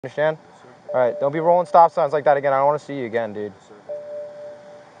Understand? All right, don't be rolling stop signs like that again. I don't want to see you again, dude.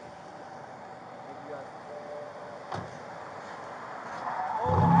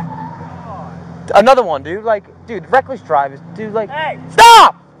 Another one, dude. Like, dude, reckless drive is, dude, like, hey,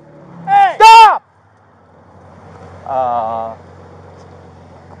 stop! Hey! Stop!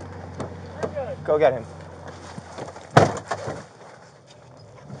 Go get him.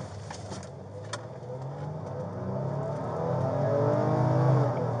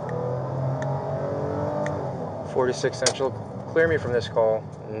 .46 Central, clear me from this call.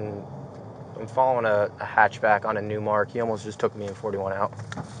 And I'm following a hatchback on a new mark. He almost just took me in 41 out.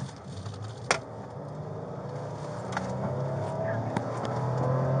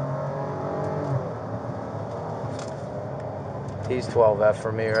 He's 12F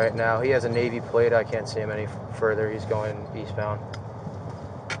for me right now. He has a Navy plate. I can't see him any further. He's going eastbound.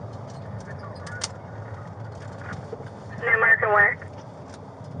 New mark and where?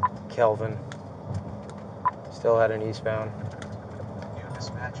 Kelvin. Still heading eastbound.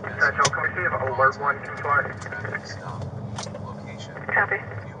 Central, can we see if alert 125? Location. Copy.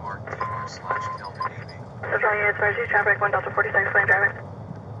 New mark DR/Kelvin AV. Central units, emergency traffic, 1 Delta 46, lane driving.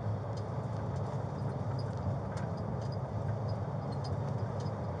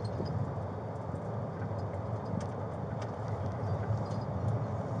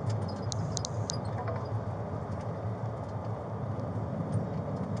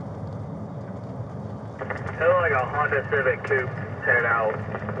 like a Honda Civic coupe, tearing out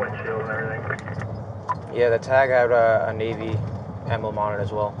windshield and everything. Yeah, the tag had a Navy emblem on it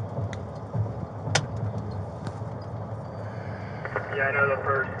as well. Yeah, I know the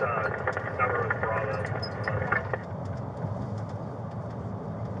first number was Bravo.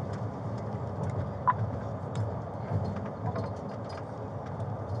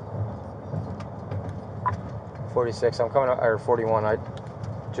 .46, I'm coming up, or 41. I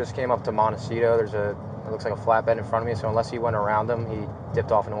just came up to Montecito. There's it looks like a flatbed in front of me, so unless he went around them, he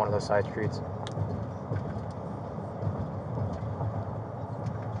dipped off into one of those side streets.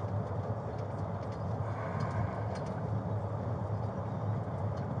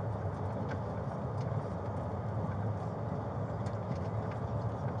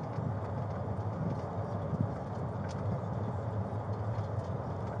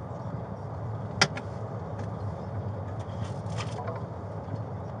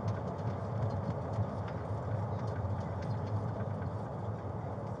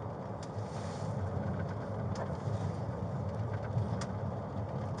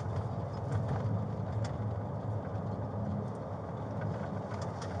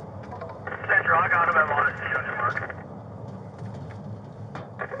 Central, I got him at Montecito, New Mark.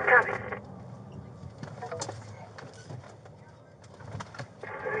 Copy.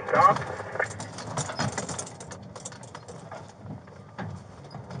 Did he stop?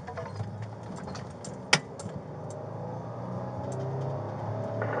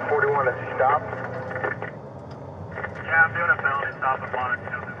 Has he stopped? Yeah, I'm doing a felony stop at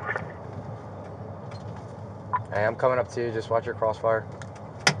Montecito, New Mark. Hey, I'm coming up to you. Just watch your crossfire.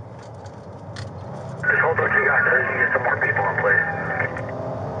 Just hold what you got there. You get some more people in place.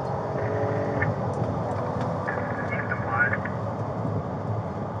 Keep them wide.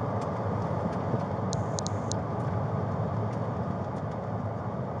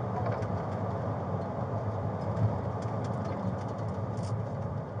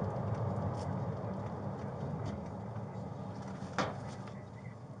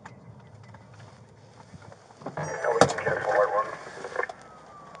 No, we can get forward one.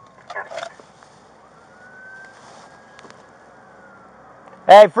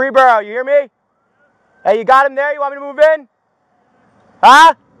 Hey, Freeborough, you hear me? Hey, you got him there? You want me to move in?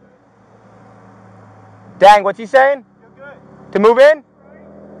 Huh? Dang, what's he saying? You're good. To move in?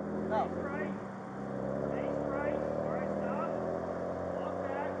 No. Face right. Face right. All right, stop. Walk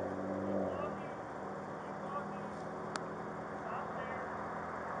back. Keep walking. Keep walking. Stop there.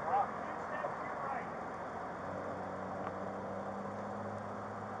 Walk 2 steps to your right.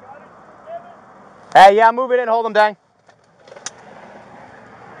 Got it to the limit. Hey, yeah, I'm moving in. Hold him, dang.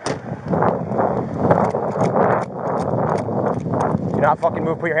 Do not fucking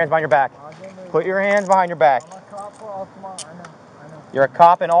move. Put your hands behind your back. Put your hands behind your back. I'm a cop for Altamonte. I know. You're a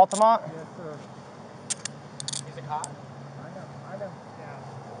cop in Altamont? Yes, sir. He's a cop? I know.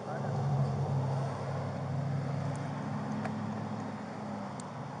 Yeah. I know.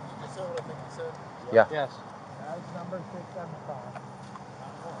 Is that what I think you said? Yeah. Yes. That's number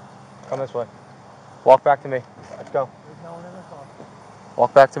 675. Come this way. Walk back to me. Let's go. There's no one in the car.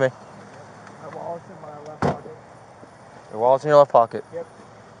 Walk back to me. My wallet's in my left pocket. Your wallet's in your left pocket. Yep.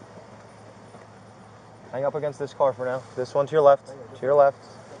 Hang up against this car for now. This one to your left. To your left.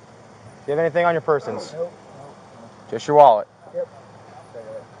 you have anything on your persons? Nope. Just your wallet. Yep.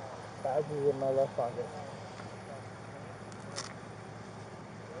 Badge is in my left pocket.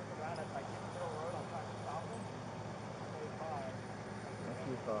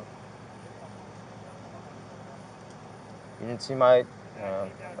 You didn't see my.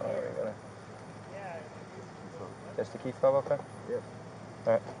 Just the key fob, okay? Yep.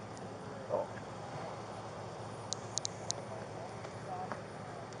 All right.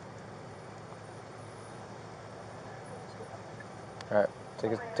 All right.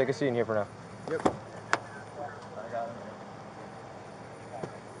 Take a seat in here for now. Yep. I got him.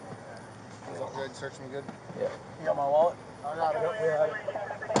 Is that good? Search me good? Yeah. You got my wallet? I got it. Yep, we had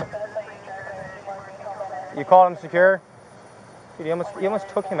it. You called him secure? Dude, you almost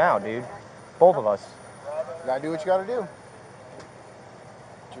took him out, dude. Both of us. You gotta do what you gotta do.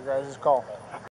 It's your guys' call.